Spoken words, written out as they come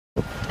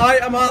Hi,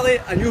 I'm Ali,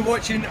 and you're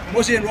watching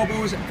Mossy and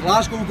Robbo's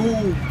Glasgow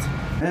Gold.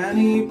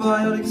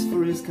 Antibiotics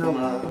for his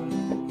colour,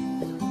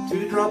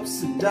 2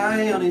 drops a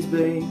day on his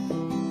beak,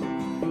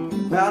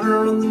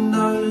 powder on the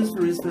nose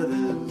for his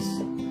feathers,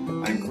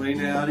 and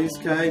clean out his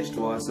cage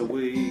twice a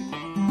week.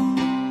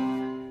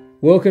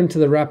 Welcome to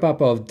the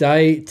wrap-up of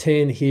Day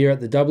 10 here at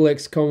the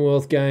XX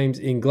Commonwealth Games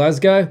in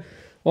Glasgow.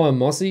 I'm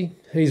Mossy,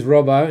 he's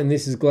Robbo, and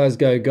this is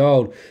Glasgow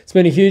Gold. It's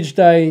been a huge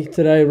day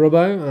today,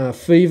 Robbo.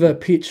 Fever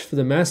pitch for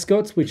the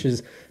mascots, which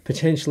has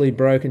potentially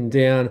broken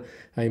down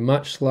a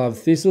much-loved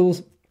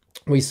Thistles.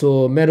 We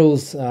saw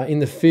medals in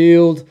the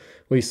field.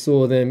 We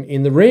saw them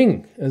in the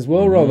ring as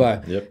well,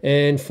 Robbo. Yep.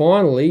 And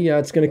finally,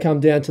 it's going to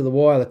come down to the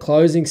wire. The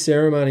closing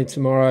ceremony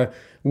tomorrow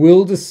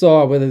will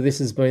decide whether this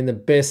has been the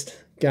best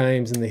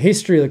games in the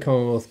history of the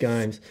Commonwealth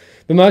Games.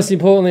 But most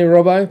importantly,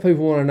 Robbo,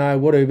 people want to know,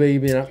 what have you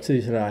been up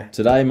to today?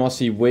 Today,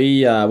 Mossy,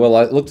 I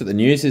looked at the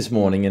news this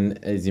morning,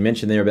 and as you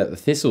mentioned there about the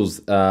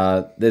Thistles,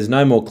 there's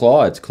no more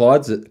Clydes.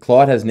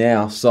 Clyde has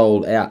now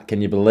sold out.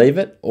 Can you believe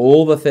it?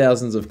 All the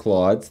thousands of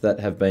Clydes that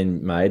have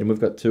been made, and we've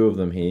got 2 of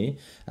them here.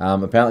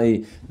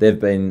 Apparently,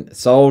 they've been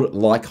sold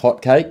like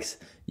hotcakes.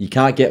 You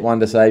can't get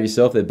one to save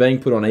yourself. They're being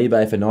put on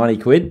eBay for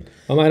 90 quid.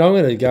 Oh, mate, I'm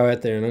going to go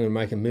out there and I'm going to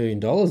make $1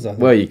 million, I think.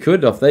 Well, you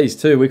could. Off these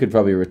 2, we could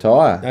probably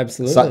retire.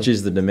 Absolutely. Such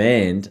is the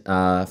demand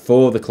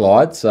for the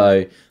Clyde.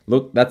 So,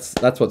 look, that's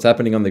what's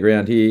happening on the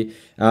ground here.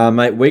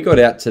 Mate, we got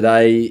out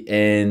today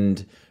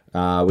and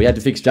we had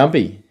to fix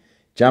Jumpy.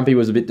 Jumpy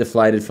was a bit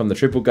deflated from the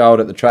triple gold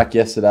at the track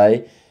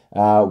yesterday.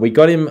 We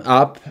got him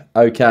up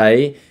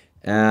okay.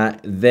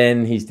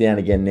 Then he's down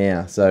again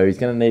now, so he's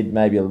going to need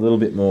maybe a little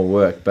bit more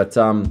work. But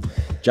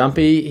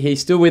Jumpy,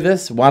 he's still with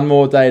us. 1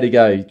 more day to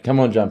go. Come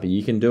on, Jumpy,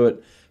 you can do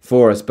it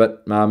for us.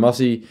 But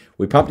Mossy,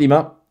 we pumped him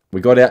up.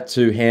 We got out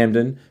to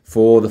Hampden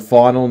for the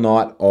final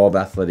night of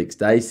athletics,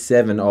 day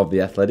 7 of the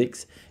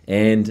athletics,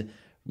 and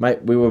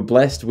mate, we were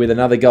blessed with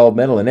another gold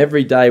medal. And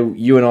every day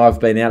you and I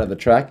have been out at the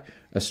track,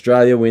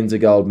 Australia wins a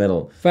gold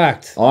medal.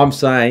 Fact. I'm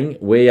saying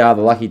we are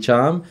the lucky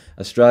charm.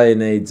 Australia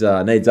needs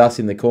us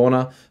in the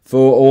corner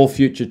for all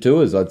future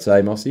tours, I'd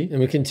say, Mossy. And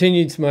we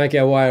continue to make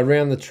our way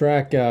around the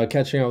track,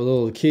 catching up with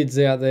all the kids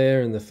out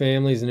there and the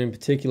families, and in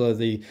particular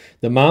the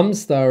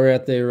mums. They were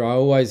out there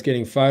always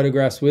getting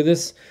photographs with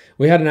us.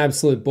 We had an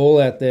absolute ball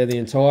out there the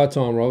entire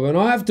time, Rob. And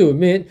I have to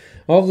admit,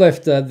 I've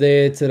left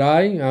there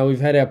today.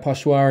 We've had our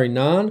Peshwari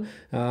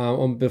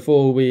naan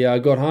before we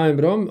got home,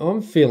 but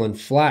I'm feeling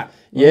flat.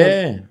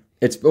 Yeah.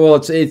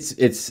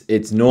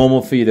 It's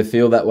normal for you to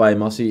feel that way,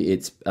 Mossy.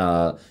 It's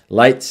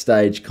late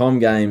stage Com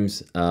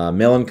Games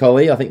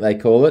melancholy, I think they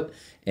call it.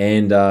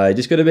 And you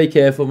just got to be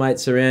careful, mate.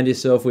 Surround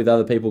yourself with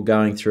other people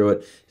going through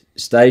it.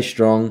 Stay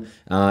strong,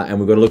 and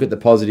we've got to look at the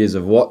positives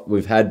of what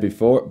we've had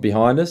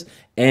behind us.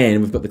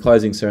 And we've got the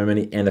closing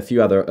ceremony and a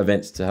few other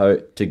events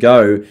to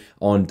go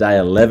on day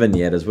 11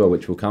 yet as well,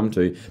 which we'll come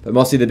to. But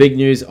Mossy, the big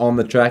news on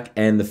the track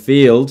and the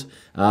field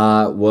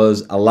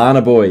was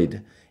Alana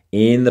Boyd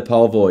in the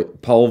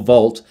pole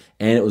vault,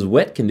 and it was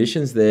wet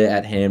conditions there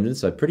at Hampden,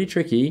 so pretty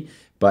tricky,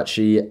 but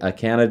she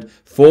accounted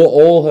for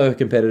all her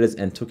competitors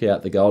and took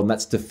out the gold, and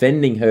that's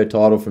defending her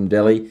title from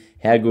Delhi.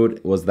 How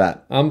good was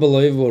that?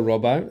 Unbelievable,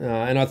 Robbo.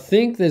 And I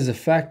think there's a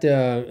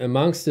factor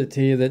amongst it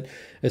here that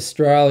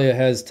Australia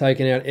has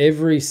taken out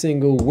every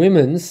single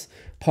women's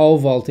pole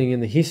vaulting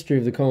in the history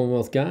of the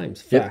Commonwealth Games.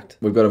 Fact.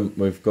 Yep.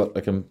 We've got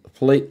a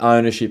complete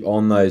ownership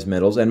on those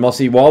medals. And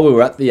Mossy, while we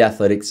were at the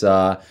athletics,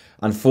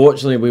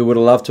 unfortunately, we would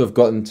have loved to have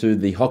gotten to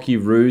the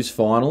Hockeyroos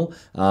final.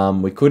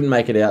 We couldn't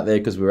make it out there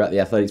because we were at the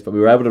athletics, but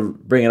we were able to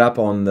bring it up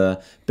on the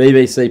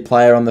BBC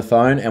player on the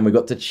phone, and we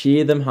got to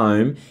cheer them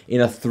home in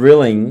a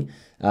thrilling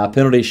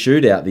penalty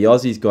shootout. The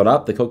Aussies got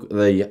up, the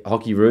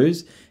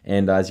Hockeyroos,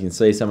 and as you can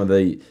see, some of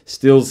the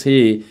stills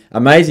here,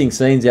 amazing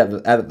scenes out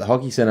at the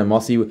Hockey Centre,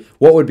 Mossy.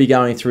 What would be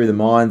going through the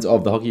minds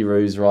of the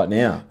Hockeyroos right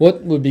now?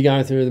 What would be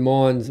going through the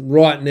minds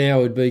right now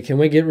would be, can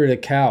we get rid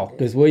of Cal?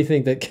 Because we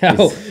think that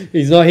Cal,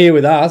 he's not here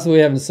with us. We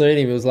haven't seen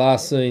him. He was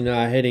last seen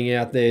heading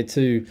out there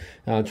to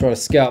try to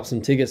scalp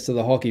some tickets to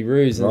the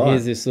Hockeyroos. And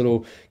here's this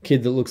little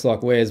kid that looks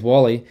like Where's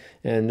Wally?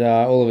 And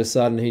all of a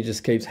sudden, he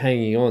just keeps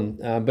hanging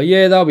on. But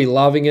yeah, they'll be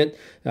loving it.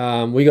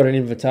 We got an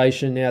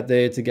invitation out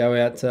there to go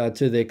out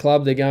to their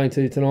club they're going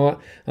to tonight.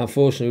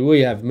 Unfortunately,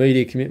 we have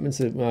media commitments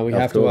that we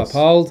have to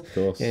uphold. Of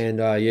course. And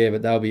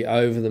but they'll be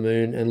over the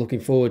moon and looking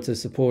forward to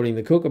supporting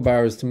the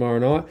Kookaburras tomorrow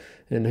night.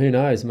 And who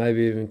knows,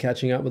 maybe even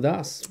catching up with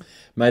us.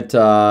 Mate,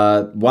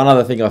 one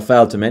other thing I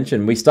failed to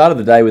mention, we started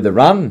the day with a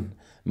run,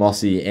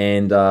 Mossy,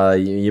 and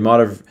you might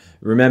have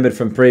remembered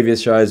from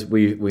previous shows,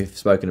 we've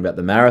spoken about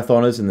the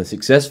marathoners and the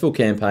successful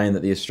campaign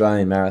that the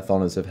Australian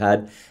marathoners have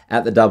had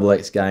at the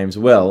XX Games.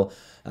 Well,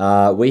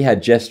 we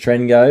had Jess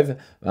Trengove,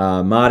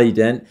 Marty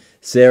Dent,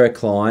 Sarah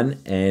Klein,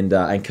 and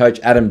Coach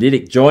Adam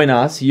Diddick join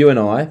us, you and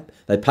I,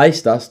 They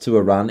paced us to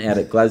a run out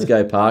at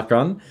Glasgow Park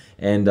Run.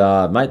 And,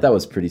 mate, that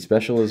was pretty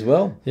special as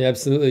well. Yeah,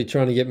 absolutely.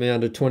 Trying to get me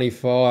under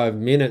 25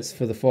 minutes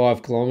for the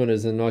 5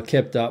 kilometres, and I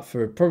kept up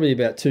for probably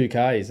about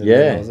 2Ks. And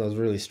Yeah. I was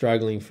really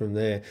struggling from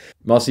there.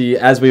 Mossy,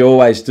 as we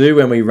always do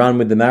when we run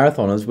with the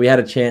marathoners, we had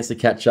a chance to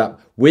catch up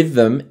with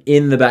them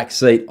in the back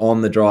seat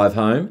on the drive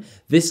home.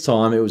 This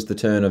time it was the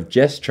turn of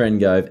Jess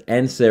Trengove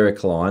and Sarah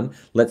Clyde.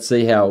 Let's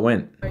see how it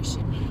went.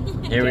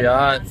 Here we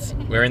are.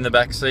 We're in the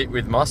back seat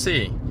with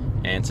Mossy.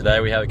 And today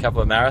we have a couple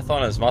of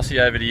marathoners. Mossy,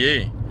 over to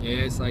you.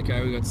 Yes,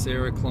 okay, we've got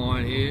Sarah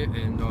Clyde here,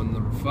 and on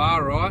the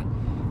far right,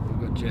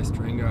 we've got Jess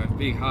Trengove.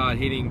 Big,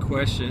 hard-hitting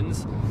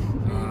questions.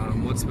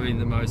 What's been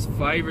the most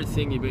favourite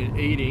thing you've been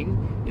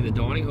eating in the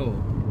dining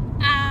hall?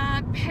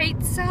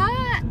 Pizza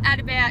at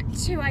about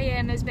 2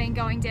 AM has been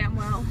going down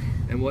well.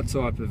 And what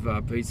type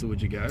of pizza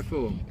would you go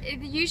for?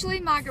 Usually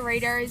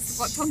margarita is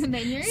what's on the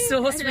menu.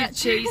 Sauce with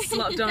cheese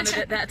slopped on it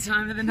at that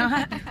time of the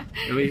night.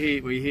 And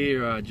we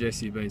hear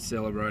Jess, you've been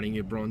celebrating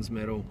your bronze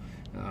medal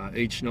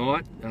each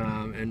night,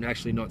 and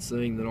actually not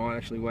seeing the night,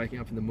 actually waking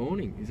up in the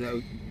morning. Is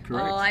that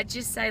correct? Oh, I'd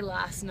just say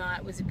last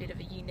night was a bit of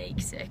a unique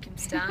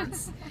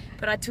circumstance.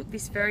 But I took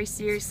this very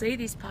seriously,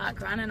 this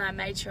park run, and I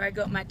made sure I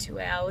got my 2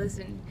 hours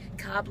and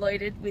carb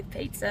loaded with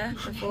pizza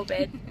before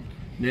bed.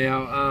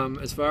 Now,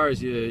 as far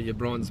as your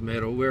bronze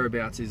medal,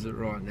 whereabouts is it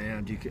right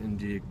now? Do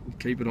you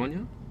keep it on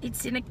you?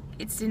 It's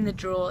in the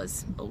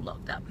drawers, all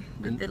locked up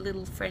with the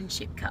little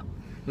friendship cup.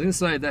 I was going to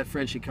say that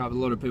friendship cup, a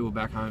lot of people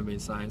back home have been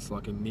saying it's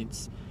like a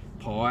mince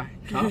pie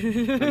cup. Have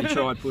you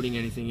tried putting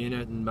anything in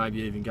it, and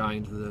maybe even going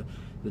into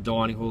the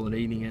dining hall and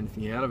eating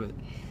anything out of it?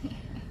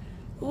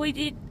 We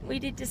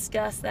did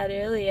discuss that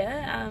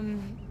earlier.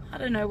 I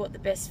don't know what the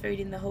best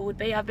food in the hall would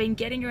be. I've been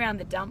getting around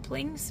the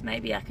dumplings.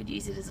 Maybe I could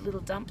use it as a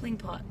little dumpling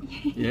pot.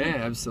 Yeah,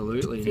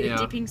 absolutely. Bit of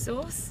dipping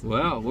sauce.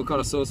 Wow, what kind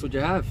of sauce would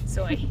you have?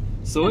 Soy.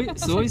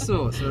 Soy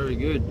sauce, very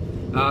good.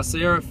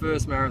 Sarah,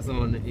 first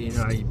marathon in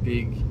a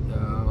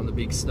on the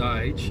big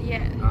stage.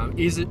 Yeah.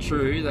 Is it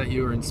true that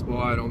you were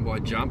inspired on by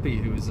Jumpy,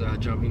 who was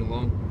jumping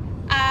along?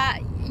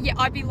 Yeah,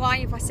 I'd be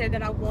lying if I said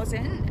that I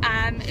wasn't.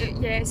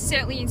 Yeah,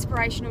 certainly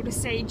inspirational to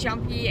see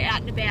Jumpy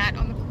out and about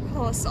on the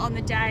course on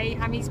the day.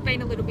 He's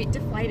been a little bit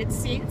deflated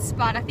since,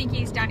 but I think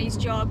he's done his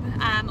job.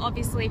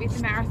 Obviously with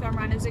the marathon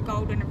runners, a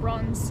gold and a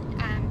bronze.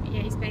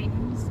 Yeah, he's been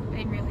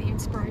really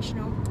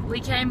inspirational. We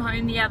came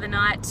home the other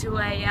night to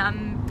a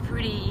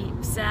pretty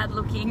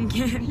sad-looking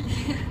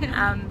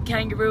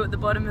kangaroo at the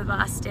bottom of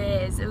our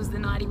stairs. It was the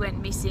night he went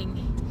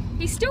missing.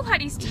 He still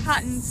had his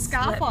tartan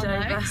scarf on though,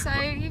 over. so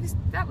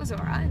that was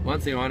alright. One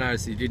thing I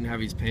noticed, he didn't have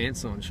his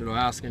pants on. Should I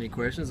ask any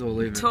questions or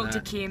leave it Talk at to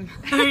that? Kim.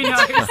 Who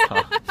knows?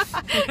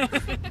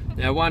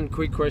 Now, one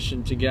quick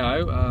question to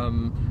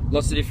go.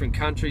 Lots of different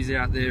countries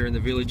out there in the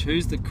village.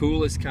 Who's the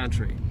coolest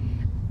country?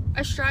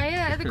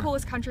 Australia are the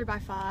coolest country by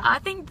far. I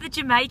think the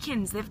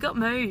Jamaicans, they've got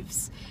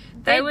moves.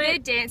 Their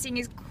dancing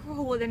is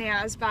cooler than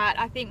ours, but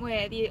I think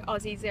we're the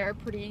Aussies, they're a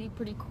pretty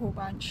cool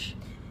bunch.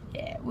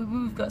 Yeah,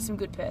 we've got some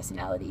good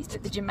personalities,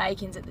 but the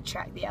Jamaicans at the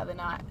track the other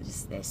night,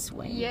 just their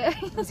swing, Yeah.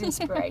 was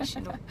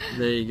inspirational.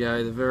 There you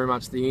go, very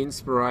much the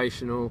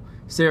inspirational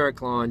Sarah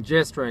Clyde,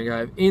 Jess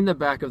Trengove in the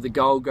back of the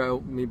Gold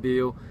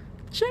mobile.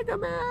 Check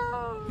them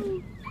out!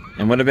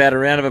 And what about a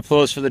round of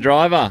applause for the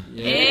driver?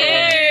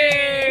 Yeah.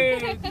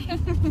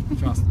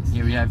 Trust us.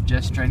 Here we have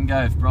Jess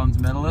Trengove, bronze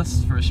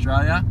medalist for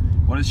Australia.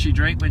 What does she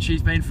drink when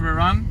she's been for a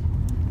run?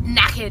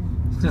 Naked.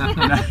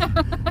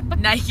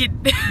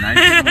 Naked.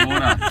 Naked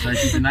water. So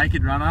she's a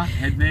naked runner,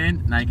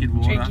 headband, naked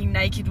water. Drinking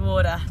naked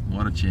water.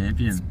 What a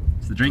champion.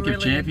 It's the drink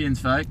Brilliant. of champions,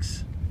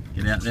 folks.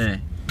 Get out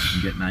there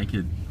and get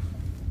naked.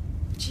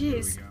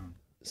 Cheers.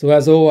 So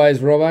as always,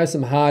 Robbo,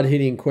 some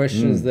hard-hitting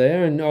questions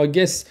there, and I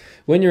guess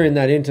when you're in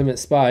that intimate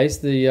space,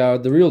 the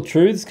real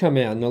truths come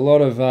out, and a lot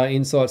of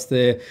insights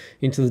there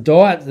into the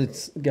diet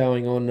that's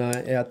going on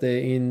out there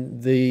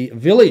in the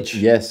village.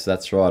 Yes,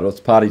 that's right. Well, it's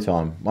party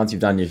time. Once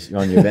you've done your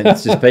event,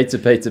 it's just pizza,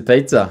 pizza,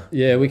 pizza.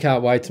 Yeah, we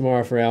can't wait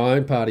tomorrow for our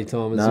own party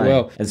time as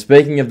well. And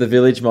speaking of the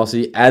village,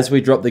 Mossy, as we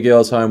dropped the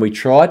girls home, we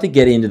tried to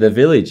get into the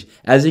village.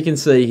 As you can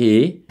see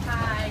here...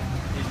 Hi.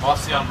 Here's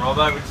Mossy, I'm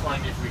Robbo. We're just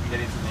wondering if we can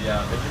get into the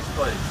village,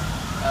 please.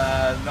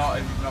 Not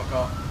if you've not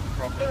got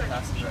proper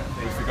passenger.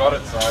 We forgot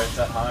it, so it's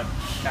at home.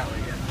 Can't we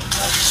get?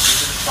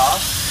 Is it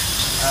fast?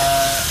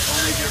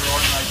 I'll leave you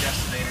right my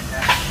Justine and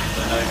Cat.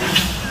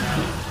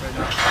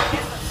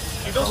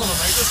 He does on a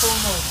microphone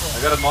though. I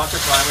got a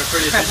microphone. We're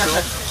pretty official.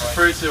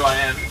 Prove who I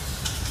am.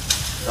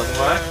 Doesn't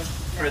work.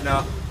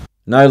 No.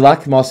 No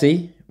luck,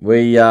 Mossy.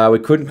 We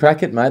couldn't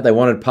crack it, mate. They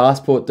wanted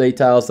passport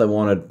details. They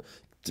wanted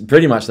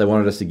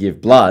us to give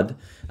blood.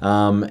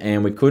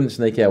 And we couldn't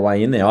sneak our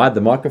way in there. I had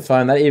the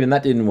microphone. That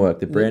didn't work.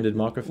 The branded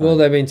microphone. Well,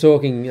 they've been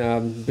talking,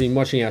 been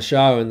watching our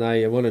show, and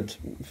they wanted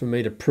for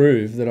me to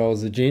prove that I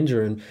was a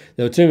ginger, and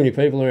there were too many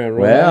people around.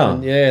 Wow.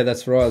 And yeah,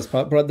 that's right.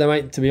 But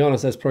mate, to be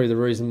honest, that's probably the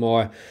reason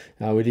why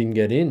we didn't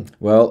get in.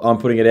 Well, I'm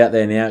putting it out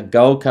there now.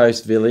 Gold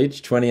Coast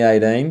Village,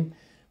 2018.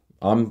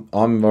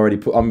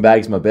 I'm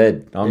bags my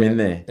bed. I'm in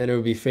there. And it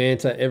would be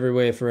Fanta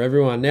everywhere for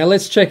everyone. Now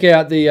let's check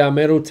out the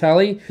medal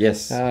tally.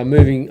 Yes.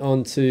 Moving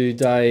on to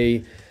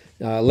day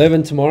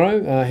 11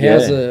 tomorrow.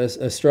 How's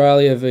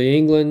Australia v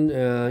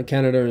England,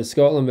 Canada and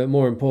Scotland? But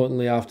more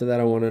importantly, after that,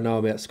 I want to know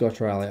about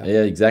Scottralia.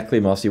 Yeah, exactly,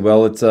 Mossy.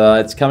 Well,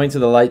 it's coming to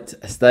the late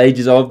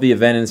stages of the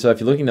event, and so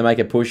if you're looking to make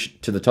a push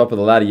to the top of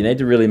the ladder, you need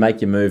to really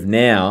make your move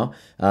now.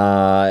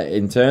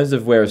 In terms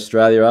of where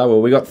Australia are,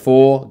 well, we got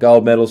 4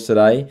 gold medals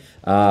today.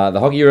 The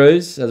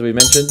Hockeyroos, as we've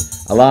mentioned,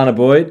 Alana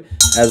Boyd,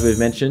 as we've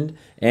mentioned,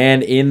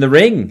 and in the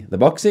ring, the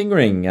boxing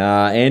ring,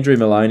 Andrew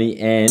Maloney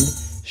and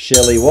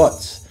Shelley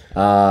Watts.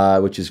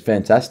 Which is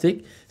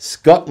fantastic.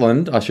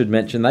 Scotland, I should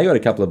mention, they got a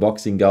couple of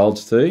boxing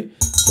golds too.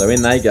 So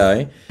in they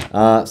go.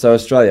 So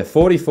Australia,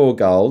 44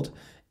 gold.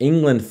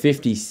 England,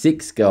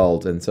 56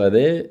 gold. And so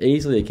they're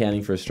easily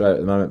accounting for Australia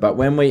at the moment. But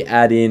when we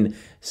add in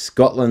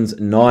Scotland's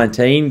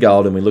 19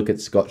 gold and we look at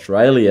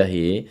Scottralia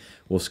here,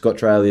 well,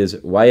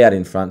 Scottralia's way out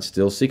in front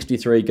still.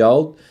 63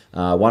 gold,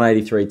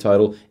 183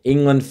 total.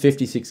 England,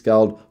 56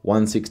 gold,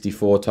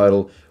 164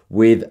 total.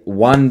 With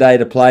 1 day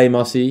to play,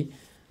 Mossy,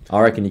 I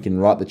reckon you can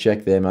write the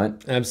check there, mate.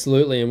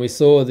 Absolutely, and we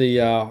saw in the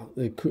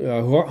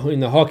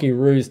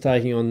Hockeyroos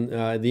taking on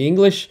the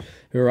English,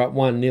 who were up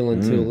 1-0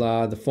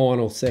 until the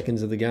final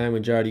seconds of the game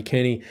when Jodie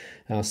Kenny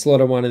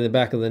slotted one in the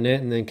back of the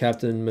net, and then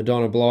Captain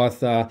Madonna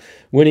Blythe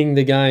winning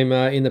the game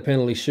in the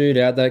penalty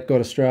shootout. That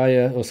got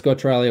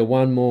Scottralia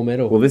 1 more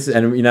medal. Well,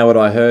 and you know what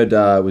I heard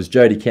was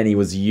Jodie Kenny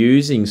was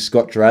using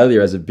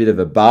Scottralia as a bit of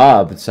a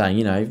barb, saying,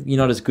 you know, you're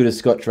not as good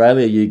as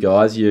Scottralia, you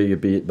guys. You're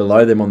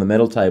below them on the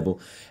medal table.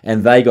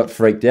 And they got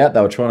freaked out.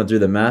 They were trying to do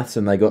the maths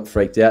and they got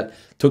freaked out.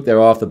 Took their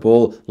eye off the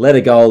ball, let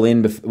a goal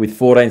in with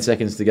 14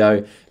 seconds to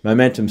go.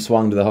 Momentum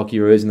swung to the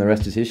Hockeyroos and the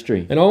rest is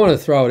history. And I want to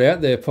throw it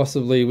out there,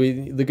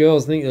 possibly. The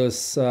girls think there was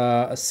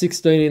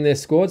 16 in their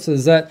squad, so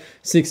is that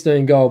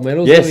 16 gold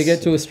medals when we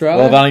get to Australia?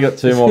 Well, I've only got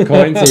 2 more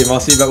coins here,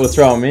 Mossy, but we'll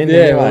throw them in. Yeah,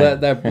 anyway. well,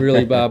 that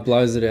really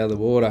blows it out of the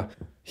water.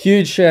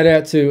 Huge shout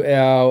out to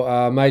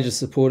our major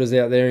supporters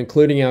out there,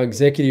 including our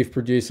executive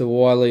producer,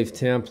 Why Leave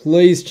Town.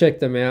 Please check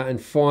them out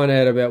and find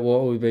out about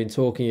what we've been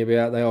talking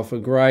about. They offer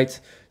great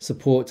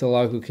support to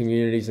local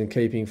communities and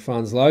keeping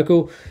funds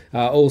local.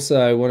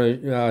 Also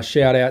want to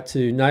shout out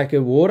to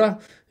Naked Water,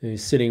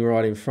 who's sitting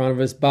right in front of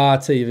us, Bar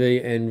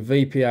TV and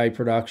VPA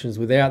Productions.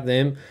 Without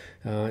them,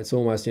 it's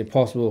almost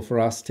impossible for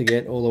us to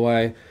get all the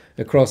way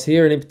across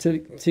here, and in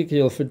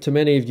particular to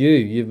many of you.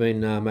 You've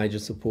been major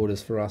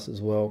supporters for us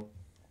as well.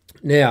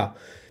 Now,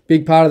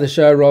 big part of the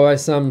show, Robbo,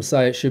 some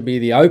say it should be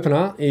the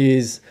opener,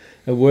 is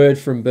a word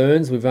from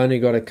Burns. We've only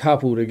got a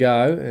couple to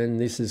go,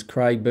 and this is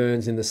Craig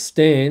Burns in the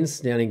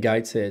stands down in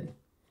Gateshead.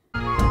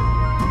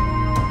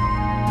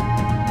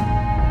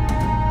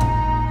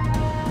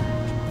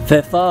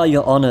 Fair far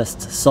your honest,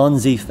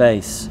 sonsy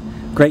face,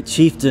 great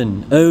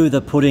chieftain, oh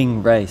the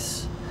pudding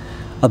race.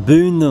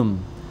 Aboon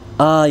them,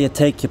 you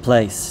take your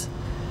place,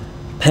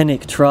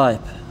 Pennick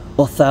tripe,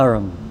 or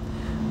Tharum.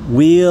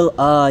 Wheel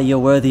your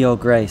worthy o'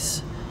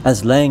 grace,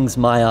 as lang's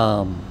my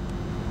arm.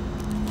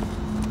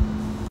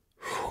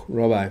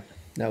 Robbo,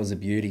 that was a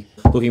beauty.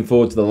 Looking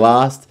forward to the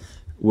last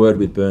word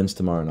with Burns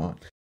tomorrow night.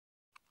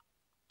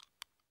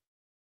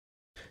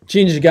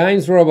 Ginger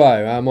Games,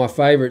 Robbo, my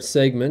favourite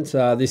segment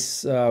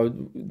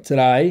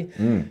today.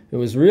 It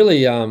was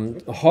really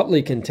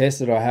hotly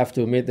contested, I have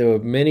to admit. There were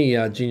many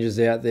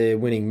gingers out there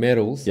winning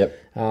medals. Yep.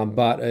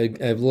 But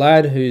a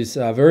lad who's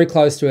very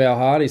close to our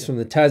heart, he's from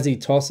the Tassie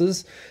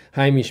Tossers,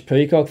 Hamish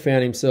Peacock,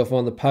 found himself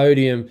on the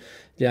podium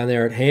down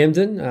there at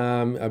Hampden.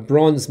 A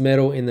bronze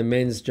medal in the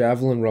men's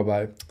javelin,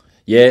 Robbo.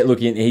 Yeah, look,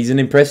 he's an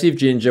impressive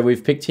ginger.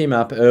 We've picked him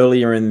up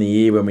earlier in the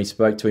year when we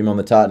spoke to him on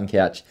the tartan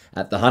couch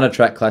at the Hunter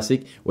Track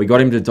Classic. We got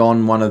him to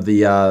don one of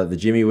the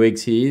Jimmy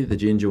wigs here, the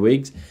ginger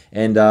wigs.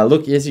 And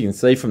look, as you can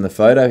see from the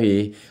photo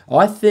here,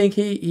 I think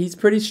he's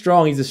pretty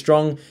strong. He's a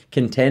strong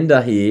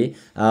contender here.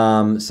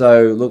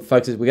 So look,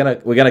 folks,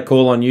 we're gonna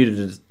call on you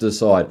to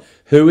decide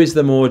who is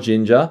the more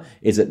ginger.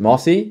 Is it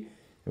Mossy?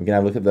 We're gonna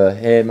have a look at the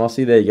hair,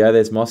 Mossy. There you go.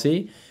 There's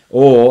Mossy.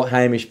 Or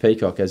Hamish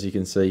Peacock, as you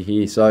can see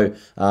here. So,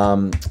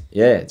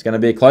 yeah, it's going to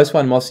be a close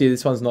one, Mossy.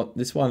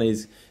 This one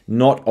is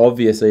not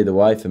obvious either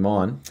way for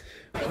mine.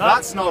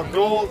 That's not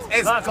gold,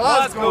 it's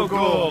Glasgow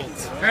Gold.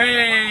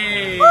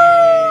 Hey!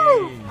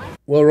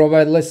 Well,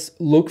 Robbo, let's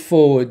look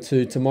forward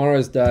to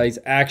tomorrow's day's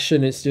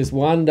action. It's just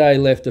 1 day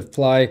left of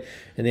play,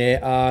 and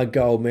there are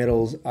gold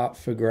medals up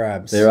for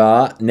grabs. There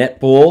are.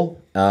 Netball,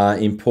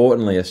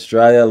 importantly,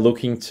 Australia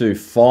looking to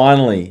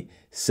finally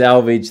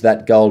salvage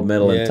that gold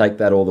medal and take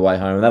that all the way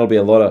home. And that'll be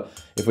a lot of,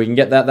 if we can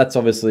get that, that's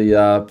obviously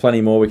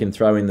plenty more we can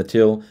throw in the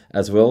till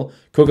as well.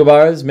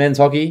 Kookaburras, men's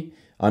hockey.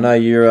 I know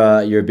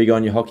you're big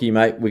on your hockey,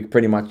 mate. We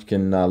pretty much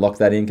can lock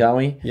that in, can't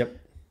we? Yep.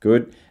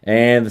 Good.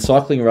 And the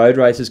cycling road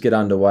races get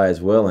underway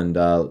as well. And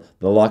the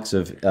likes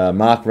of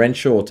Mark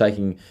Renshaw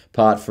taking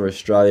part for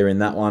Australia in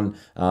that one.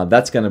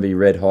 That's going to be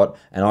red hot.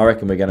 And I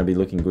reckon we're going to be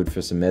looking good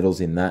for some medals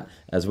in that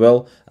as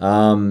well.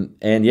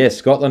 And yeah,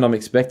 Scotland, I'm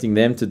expecting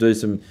them to do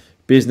some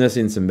business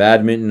in some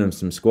badminton and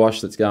some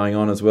squash that's going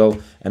on as well.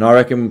 And I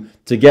reckon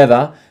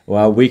together,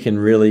 well, we can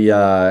really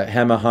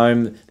hammer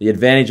home the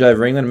advantage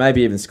over England.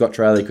 Maybe even Scott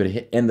Traylor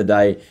could end the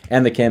day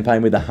and the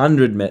campaign with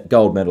 100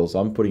 gold medals.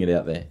 I'm putting it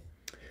out there.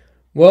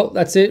 Well,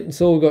 that's it. That's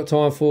all we've got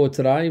time for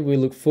today. We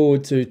look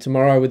forward to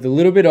tomorrow with a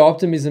little bit of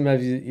optimism,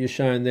 as you're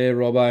shown there,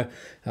 Robbo.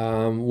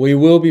 We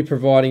will be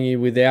providing you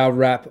with our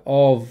wrap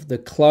of the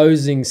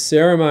closing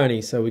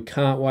ceremony, so we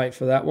can't wait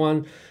for that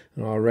one.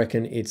 And I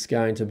reckon it's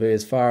going to be,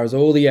 as far as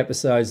all the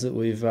episodes that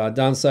we've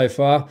done so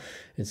far,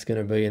 it's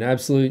going to be an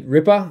absolute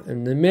ripper,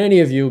 and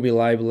many of you will be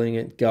labelling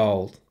it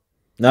gold.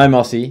 No,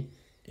 Mossy,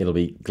 it'll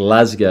be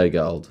Glasgow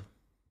Gold.